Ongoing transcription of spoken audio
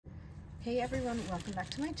Hey everyone, welcome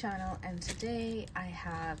back to my channel, and today I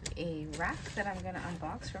have a rack that I'm gonna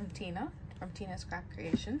unbox from Tina's Craft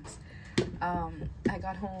Creations. I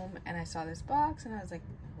got home and I saw this box and I was like,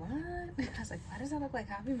 what? I was like, why does that look like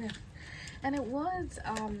Happy Meal? And it was,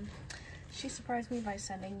 she surprised me by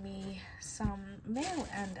sending me some mail,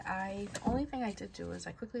 and the only thing I did do was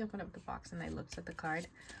I quickly opened up the box and I looked at the card,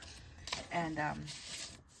 and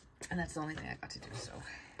that's the only thing I got to do. So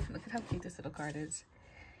look at how cute this little card is.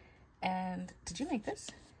 And did you make this?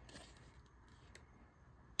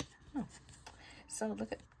 Oh, so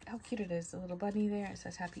look at how cute it is. The little bunny there, it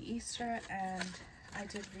says Happy Easter, and I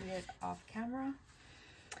did read it off camera.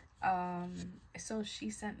 So she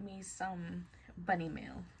sent me some bunny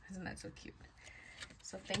mail. Isn't that so cute?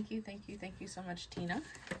 So thank you so much, Tina.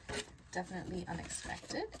 Definitely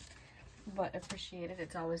unexpected, but appreciated.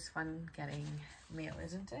 It's always fun getting mail,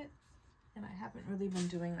 isn't it? And I haven't really been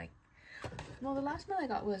doing like, well, the last mail I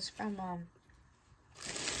got was from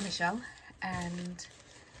Michelle,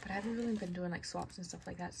 but I haven't really been doing like swaps and stuff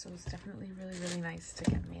like that, so it's definitely really nice to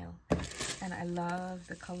get mail. And I love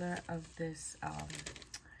the color of this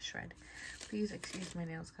shred. Please excuse my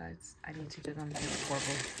nails, guys. I need to do them. They're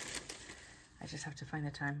horrible. I just have to find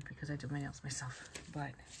the time because I do my nails myself.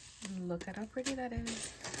 But look at how pretty that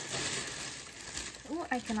is. Oh,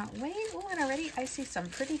 I cannot wait. Oh, and already I see some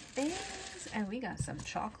pretty things. And we got some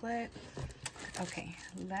chocolate. Okay,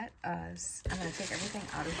 I'm gonna take everything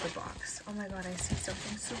out of the box. Oh my god, I see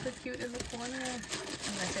something super cute in the corner.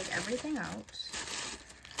 I'm gonna take everything out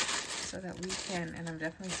so that we can, and I'm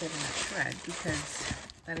definitely saving that shred because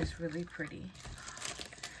that is really pretty.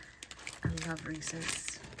 I love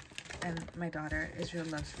Reese's, and my daughter Israel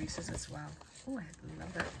loves Reese's as well. Oh, I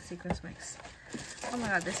love that sequence mix. Oh my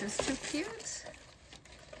god, this is too cute.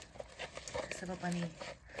 This little bunny.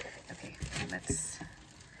 Okay, let's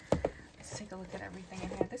take a look at everything in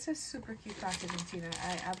here. This is super cute packaging, Tina.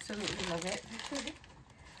 I absolutely love it.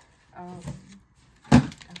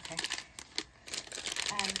 Okay.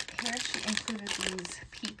 And here she included these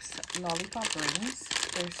Peeps lollipop rings.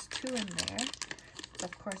 There's 2 in there. So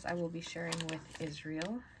of course I will be sharing with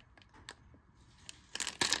Israel.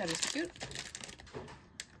 That is cute.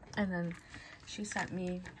 And then she sent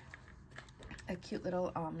me a cute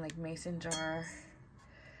little like mason jar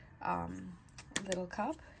little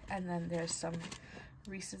cup, and then there's some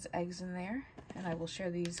Reese's eggs in there, and I will share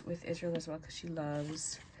these with Israel as well because she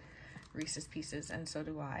loves Reese's Pieces, and so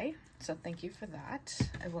do I. So thank you for that.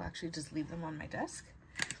 I will actually just leave them on my desk.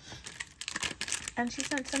 And she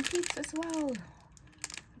sent some Peeps as well.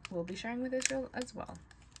 We'll be sharing with Israel as well.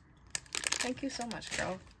 Thank you so much,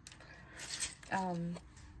 girl.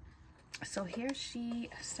 So here she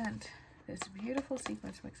sent this beautiful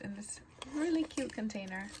sequence mix in this really cute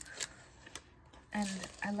container. And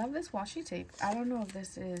I love this washi tape. I don't know if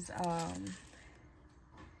this is,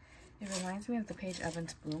 it reminds me of the Paige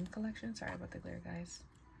Evans Bloom collection. Sorry about the glare, guys.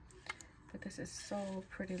 But this is so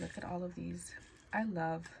pretty. Look at all of these. I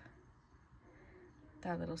love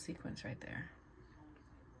that little sequence right there.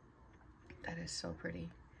 That is so pretty.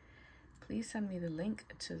 Please send me the link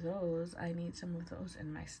to those. I need some of those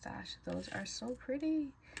in my stash. Those are so pretty.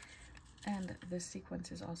 And this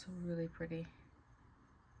sequence is also really pretty.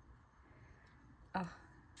 Oh,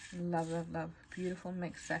 love. Beautiful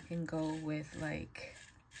mix that can go with like,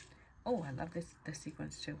 oh, I love this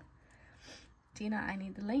sequence too. Tina, I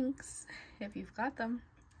need the links if you've got them.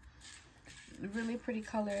 Really pretty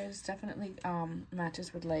colors. Definitely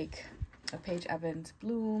matches with like a Paige Evans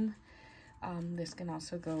Bloom. This can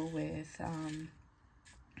also go with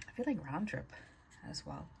I feel like Round Trip as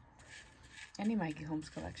well. Any Mikey Holmes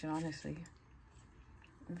collection, honestly.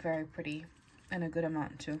 Very pretty, and a good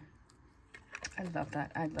amount too. I love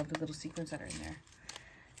that. I love the little sequins that are in there.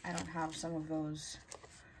 I don't have some of those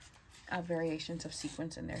variations of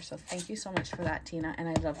sequins in there, so thank you so much for that, Tina. And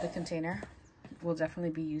I love the container. We'll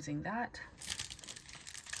definitely be using that.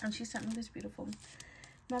 And she sent me this beautiful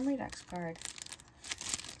memory decks card.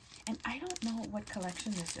 And I don't know what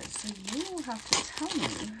collection this is, so you will have to tell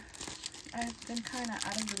me. I've been kind of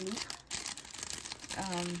out of the loop.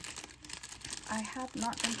 I have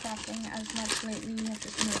not been crafting as much lately. I've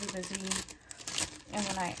just been really busy. And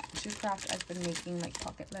when I do craft, I've been making like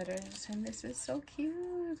pocket letters. And this is so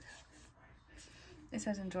cute. It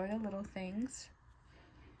says, enjoy the little things.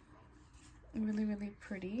 Really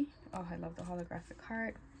pretty. Oh, I love the holographic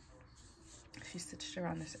heart. She stitched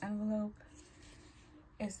around this envelope.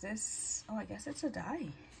 Is this, oh, I guess it's a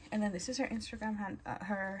die. And then this is her Instagram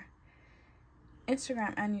her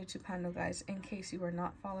Instagram and YouTube handle, guys. In case you are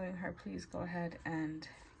not following her, please go ahead and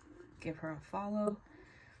give her a follow.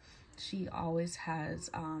 She always has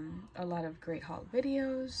a lot of great haul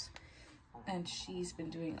videos, and she's been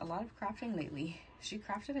doing a lot of crafting lately. She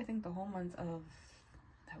crafted, I think, the whole month of,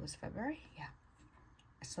 that was February? Yeah.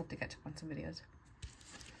 I still have to catch up on some videos.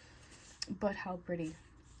 But how pretty.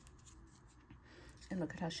 And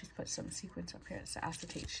look at how she's put some sequins up here. It's the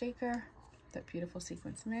acetate shaker, that beautiful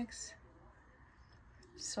sequins mix.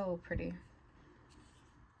 So pretty.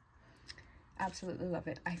 Absolutely love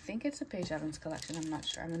it. I think it's a Paige Evans collection. I'm not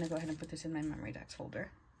sure. I'm going to go ahead and put this in my memory decks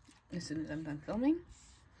folder as soon as I'm done filming.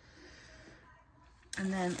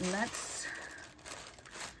 And then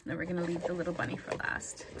we're going to leave the little bunny for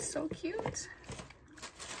last. It's so cute.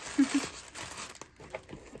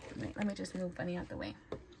 Wait, let me just move Bunny out the way.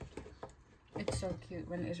 It's so cute.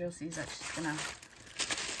 When Israel sees that, she's going to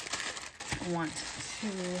want to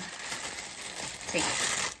take it.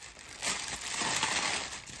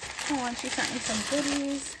 Oh, and she sent me some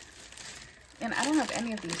goodies. And I don't have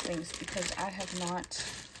any of these things because I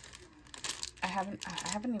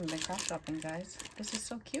haven't even been craft shopping, guys. This is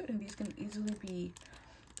so cute, and these can easily be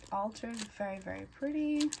altered. Very, very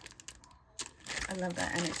pretty. I love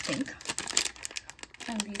that, and it's pink.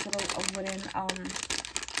 And these little wooden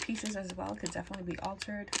pieces as well could definitely be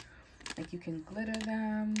altered. Like you can glitter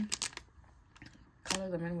them, color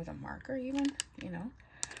them in with a marker even, you know.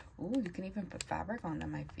 Ooh, you can even put fabric on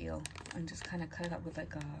them, I feel, and just kind of cut it up with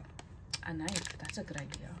like a knife. That's a good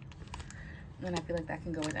idea. And I feel like that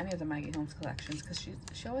can go with any of the Maggie Holmes collections because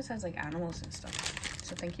she always has like animals and stuff.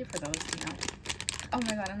 So thank you for those, you know. Oh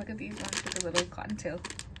my god, and look at these ones with the little cottontail.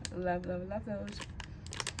 Love, love, love those.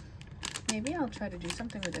 Maybe I'll try to do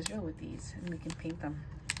something with Israel with these and we can paint them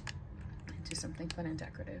into something fun and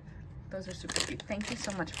decorative. Those are super cute. Thank you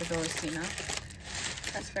so much for those, Tina.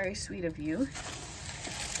 That's very sweet of you.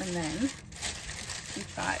 And then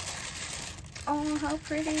we've got, oh, how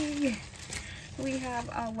pretty. We have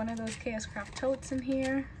one of those KS Craft totes in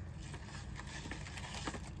here.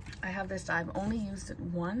 I have this die. I've only used it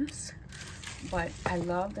once, but I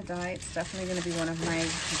love the die. It's definitely going to be one of my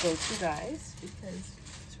go-to dies because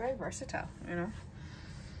it's very versatile, you know.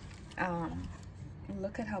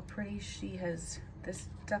 Look at how pretty she has. This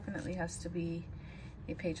definitely has to be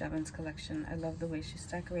a Paige Evans collection. I love the way she's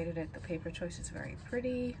decorated it. The paper choice is very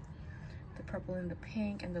pretty. The purple and the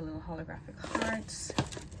pink and the little holographic hearts.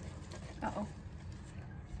 Uh-oh.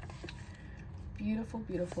 Beautiful,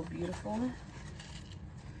 beautiful, beautiful.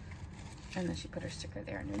 And then she put her sticker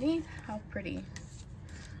there underneath. How pretty.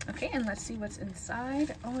 Okay, and let's see what's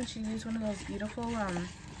inside. Oh, and she used one of those beautiful,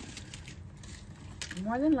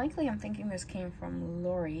 more than likely, I'm thinking this came from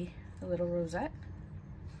Lori, the little rosette.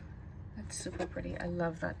 That's super pretty. I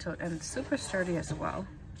love that tote, and it's super sturdy as well.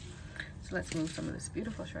 So let's move some of this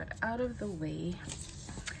beautiful shred out of the way.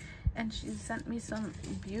 And she sent me some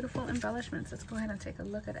beautiful embellishments. Let's go ahead and take a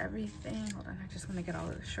look at everything. Hold on, I just want to get all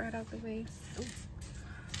of the shred out of the way. Ooh.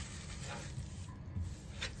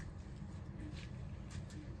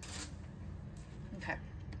 Okay,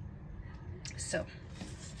 so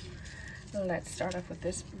let's start off with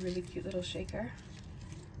this really cute little shaker.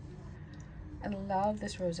 I love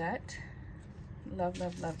this rosette. Love,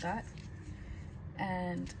 love, love that.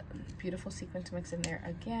 And beautiful sequins mix in there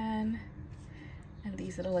again. And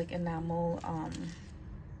these little like enamel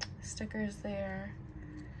stickers there.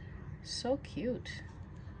 So cute.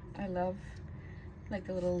 I love like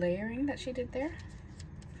the little layering that she did there.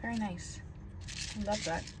 Very nice. I love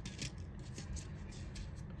that.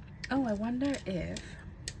 Oh, I wonder if,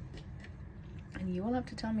 and you will have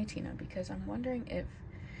to tell me, Tina, because I'm wondering if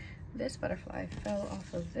this butterfly fell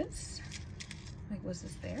off of this. Like, was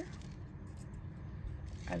this there?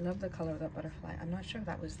 I love the color of that butterfly. I'm not sure if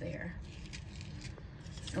that was there.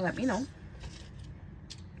 Let me know.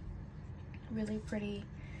 Really pretty.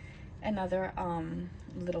 Another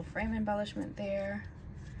little frame embellishment there.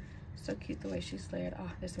 So cute the way she's layered.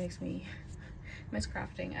 Oh, this makes me miss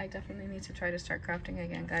crafting. I definitely need to try to start crafting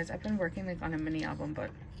again, guys. I've been working like on a mini album, but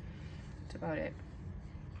that's about it.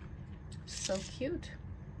 So cute.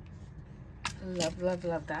 Love, love,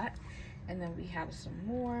 love that. And then we have some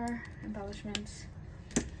more embellishments.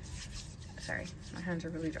 Sorry, my hands are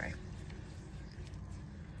really dry.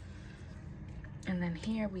 And then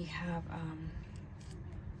here we have,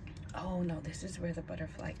 oh no, this is where the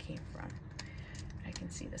butterfly came from. I can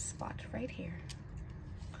see the spot right here.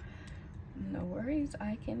 No worries,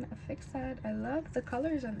 I can fix that. I love the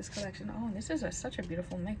colors on this collection. Oh, and this is such a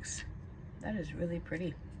beautiful mix. That is really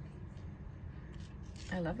pretty.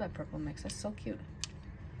 I love that purple mix. That's so cute.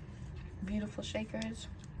 Beautiful shakers.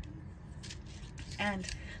 And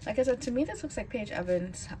like I said, to me this looks like Paige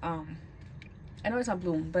Evans. I know it's not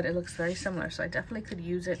Bloom, but it looks very similar, so I definitely could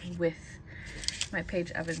use it with my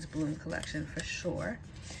Paige Evans Bloom collection for sure.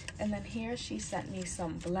 And then here she sent me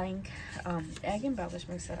some blank egg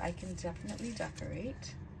embellishments that I can definitely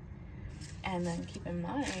decorate. And then keep in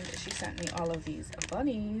mind, she sent me all of these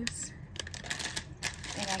bunnies.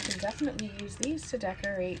 And I can definitely use these to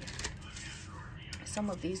decorate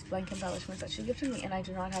some of these blank embellishments that she gifted me. And I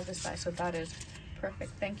do not have this size, so that is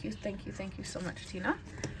perfect. Thank you, thank you, thank you so much, Tina.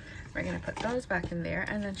 We're gonna put those back in there.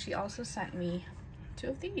 And then she also sent me 2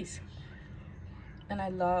 of these. And I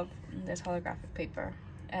love this holographic paper.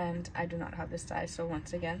 And I do not have this size, so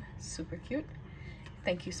once again, super cute.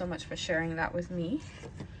 Thank you so much for sharing that with me.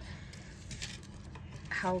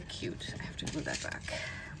 How cute. I have to glue that back.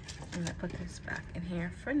 I'm gonna put this back in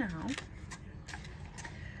here for now.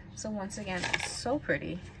 So once again, it's so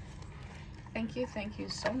pretty. Thank you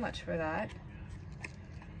so much for that.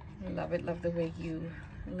 Love it, love the way you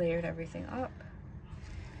layered everything up.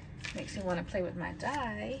 Makes me want to play with my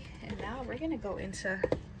die. And now we're gonna go into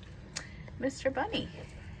Mr. Bunny.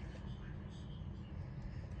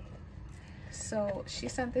 So she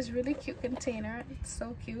sent this really cute container. It's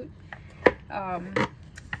so cute.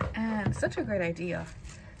 And such a great idea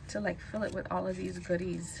to like fill it with all of these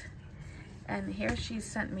goodies. And here she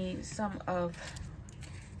sent me some of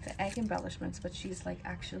the egg embellishments, but she's like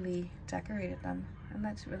actually decorated them, and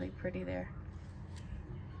that's really pretty there.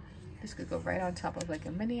 This could go right on top of like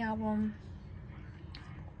a mini album,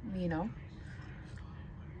 you know.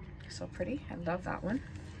 So pretty. I love that one.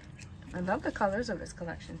 I love the colors of this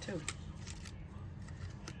collection too.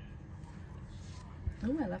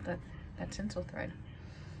 Oh, I love that tinsel thread.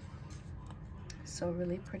 So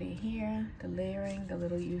really pretty here. The layering, the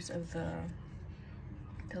little use of the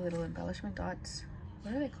little embellishment dots.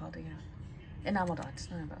 What are they called again? Enamel dots,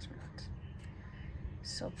 not embellishment dots.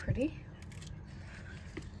 So pretty.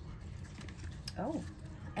 Oh,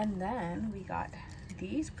 and then we got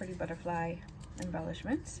these pretty butterfly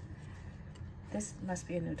embellishments. This must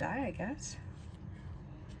be a new die, I guess.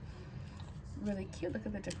 Really cute. Look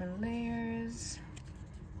at the different layers.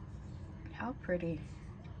 How pretty.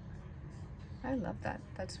 I love that.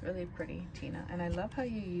 That's really pretty, Tina. And I love how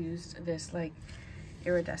you used this like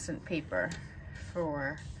iridescent paper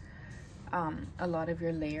for a lot of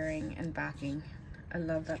your layering and backing. I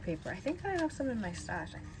love that paper. I think I have some in my stash,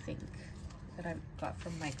 I think, that I got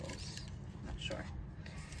from Michael's. Not sure.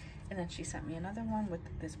 And then she sent me another one with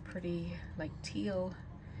this pretty like teal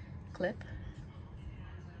clip.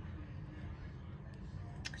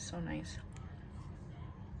 So nice.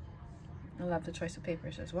 I love the choice of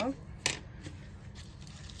papers as well.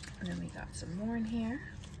 And then we got some more in here.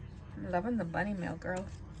 I'm loving the bunny mail, girl.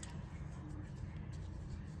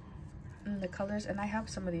 And the colors, and I have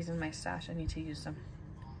some of these in my stash. I need to use them.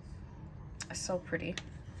 It's so pretty.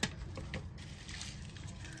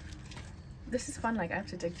 This is fun. Like I have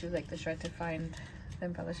to dig through like the shred to find the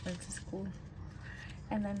embellishments. It's cool.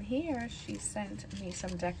 And then here she sent me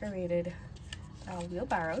some decorated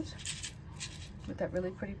wheelbarrows with that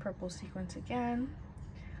really pretty purple sequence again.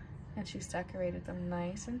 And she's decorated them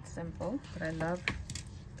nice and simple, but I love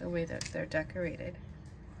the way that they're decorated.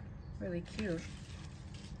 Really cute.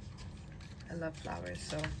 I love flowers,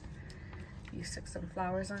 so you stick some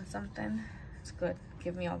flowers on something, it's good.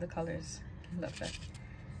 Give me all the colors. I love that.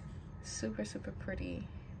 Super, super pretty.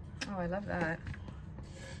 Oh, I love that.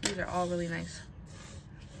 These are all really nice.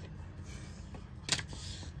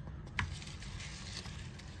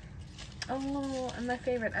 Oh, and my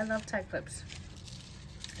favorite, I love tag flips.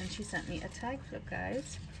 And she sent me a tag flip,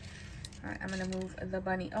 guys. All right, I'm gonna move the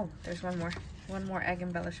bunny. Oh, there's one more egg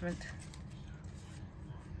embellishment.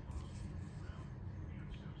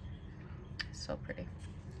 So pretty.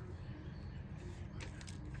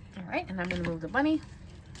 All right, and I'm gonna move the bunny.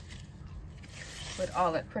 Put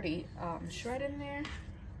all that pretty shred in there.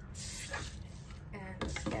 And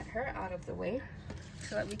let's get her out of the way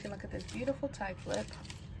so that we can look at this beautiful tag flip.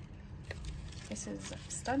 This is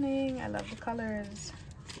stunning. I love the colors.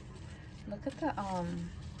 Look at the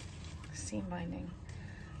seam binding.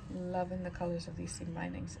 Loving the colors of these seam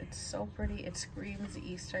bindings. It's so pretty. It screams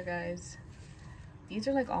Easter, guys. These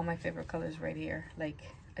are like all my favorite colors right here. Like,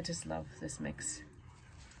 I just love this mix.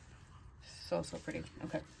 So, so pretty.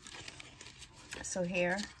 Okay. So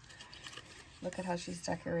here, look at how she's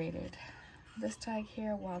decorated. This tag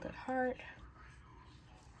here, Wild at Heart.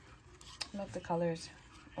 Love the colors.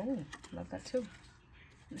 Oh, love that too.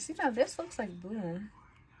 See, now this looks like Bloom.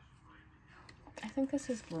 I think this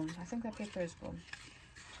is Bloom. I think that paper is Bloom.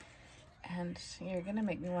 And you're gonna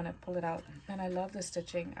make me want to pull it out. And I love the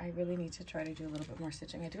stitching. I really need to try to do a little bit more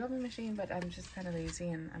stitching. I do have a machine, but I'm just kind of lazy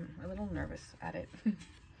and I'm a little nervous at it.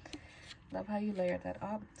 Love how you layered that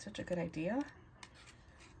up. Such a good idea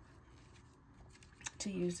to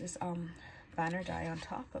use this banner die on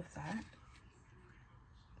top of that.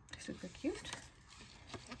 Super cute.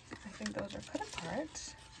 I think those are cut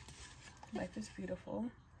apart. Life is beautiful.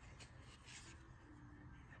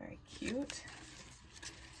 Very cute.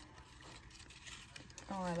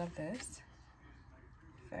 Oh, I love this.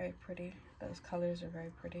 Very pretty. Those colors are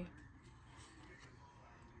very pretty.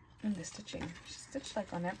 And the stitching. She stitched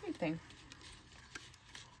like on everything.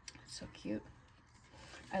 So cute.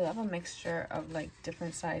 I love a mixture of like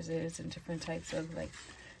different sizes and different types of like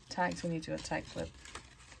tags when you do a tag flip.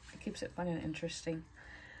 It keeps it fun and interesting.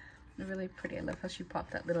 Really pretty. I love how she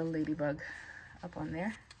popped that little ladybug up on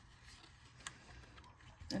there.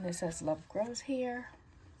 And it says love grows here.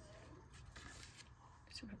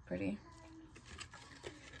 Super pretty.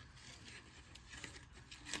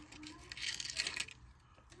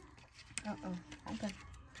 Uh-oh, hold on.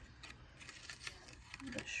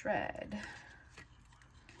 The shred.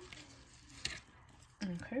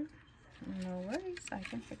 Okay, no worries, I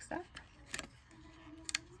can fix that.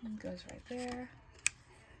 It goes right there.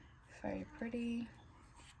 Very pretty.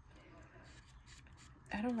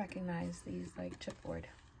 I don't recognize these like chipboard.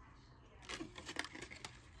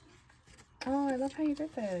 Oh, I love how you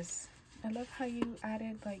did this. I love how you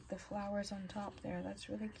added like the flowers on top there. That's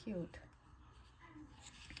really cute.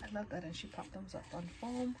 I love that. And she popped those up on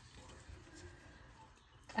foam.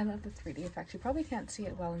 I love the 3D effect. You probably can't see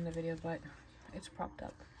it well in the video, but it's propped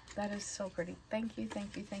up. That is so pretty. Thank you,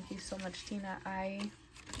 thank you, thank you so much, Tina.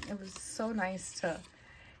 It was so nice to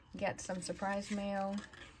get some surprise mail.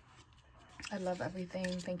 I love everything.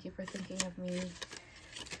 Thank you for thinking of me.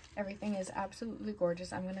 Everything is absolutely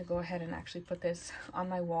gorgeous. I'm gonna go ahead and actually put this on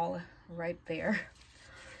my wall right there.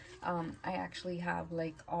 I actually have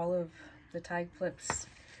like all of the tag flips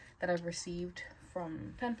that I've received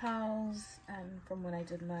from pen pals and from when I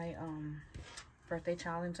did my birthday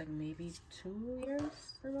challenge, like maybe 2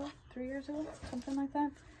 years ago, 3 years ago, something like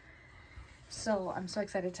that. So I'm so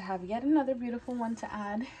excited to have yet another beautiful one to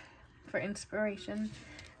add for inspiration.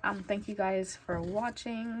 Thank you guys for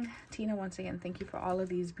watching. Tina, once again, thank you for all of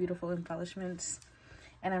these beautiful embellishments.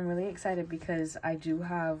 And I'm really excited because I do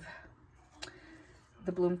have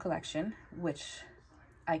the Bloom collection, which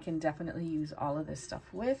I can definitely use all of this stuff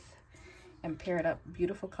with and pair it up.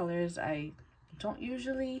 Beautiful colors. I don't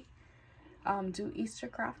usually do Easter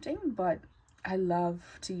crafting, but I love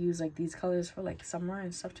to use like these colors for like summer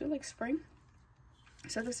and stuff too, like spring.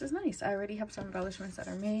 So this is nice. I already have some embellishments that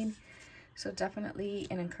are made. So definitely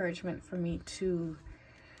an encouragement for me to,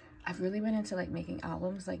 I've really been into like making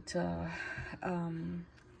albums, like to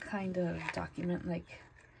kind of document like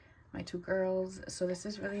my two girls. So this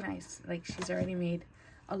is really nice. Like she's already made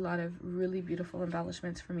a lot of really beautiful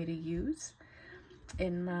embellishments for me to use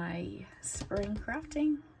in my spring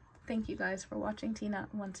crafting. Thank you guys for watching, Tina.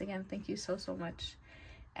 Once again, thank you so much,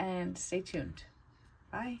 and stay tuned.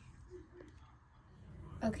 Bye.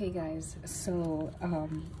 Okay guys, so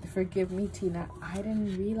forgive me, Tina, I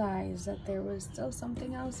didn't realize that there was still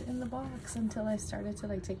something else in the box until I started to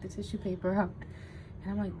like take the tissue paper out,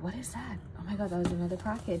 and I'm like, what is that? Oh my god, that was another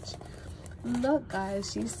package. Look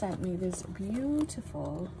guys, she sent me this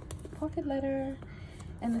beautiful pocket letter,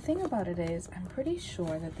 and the thing about it is I'm pretty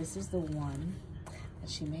sure that this is the one that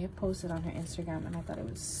she may have posted on her Instagram, and I thought it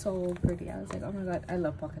was so pretty. I was like, oh my god, I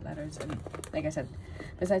love pocket letters. And like I said,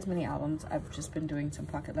 besides mini albums, I've just been doing some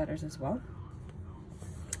pocket letters as well.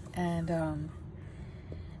 And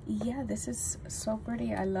yeah, this is so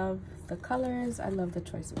pretty. I love the colors. I love the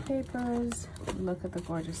choice of papers. Look at the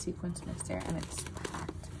gorgeous sequence mix there, and it's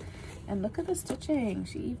packed. And look at the stitching.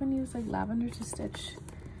 She even used like lavender to stitch.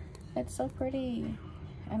 It's so pretty.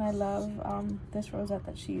 And I love this rosette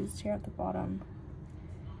that she used here at the bottom.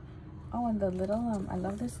 Oh, and the little, I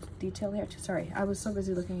love this detail here. Sorry, I was so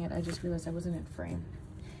busy looking at it, I just realized I wasn't in frame.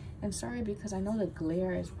 And sorry, because I know the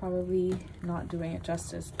glare is probably not doing it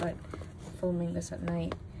justice, but filming this at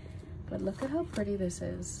night. But look at how pretty this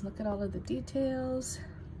is. Look at all of the details,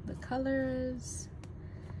 the colors,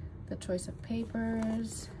 the choice of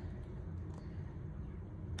papers.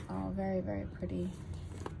 Oh, very, very pretty.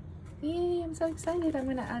 Yay, I'm so excited. I'm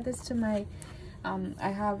gonna add this to my, I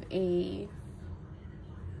have a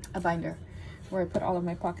binder where I put all of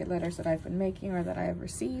my pocket letters that I've been making or that I have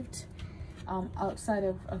received, outside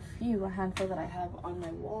of a handful that I have on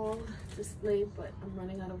my wall displayed, but I'm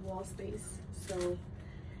running out of wall space, so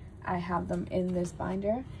I have them in this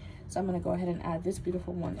binder. So I'm going to go ahead and add this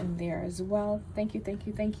beautiful one in there as well. Thank you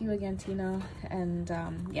again, Tina. And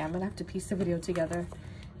yeah, I'm gonna have to piece the video together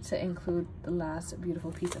to include the last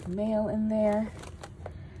beautiful piece of mail in there.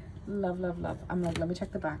 Love, love, love. I'm like, let me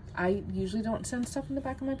check the back. I usually don't send stuff in the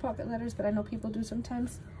back of my pocket letters, but I know people do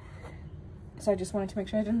sometimes. So I just wanted to make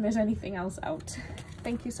sure I didn't miss anything else out.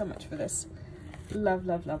 Thank you so much for this. Love,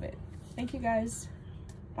 love, love it. Thank you guys.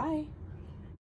 Bye.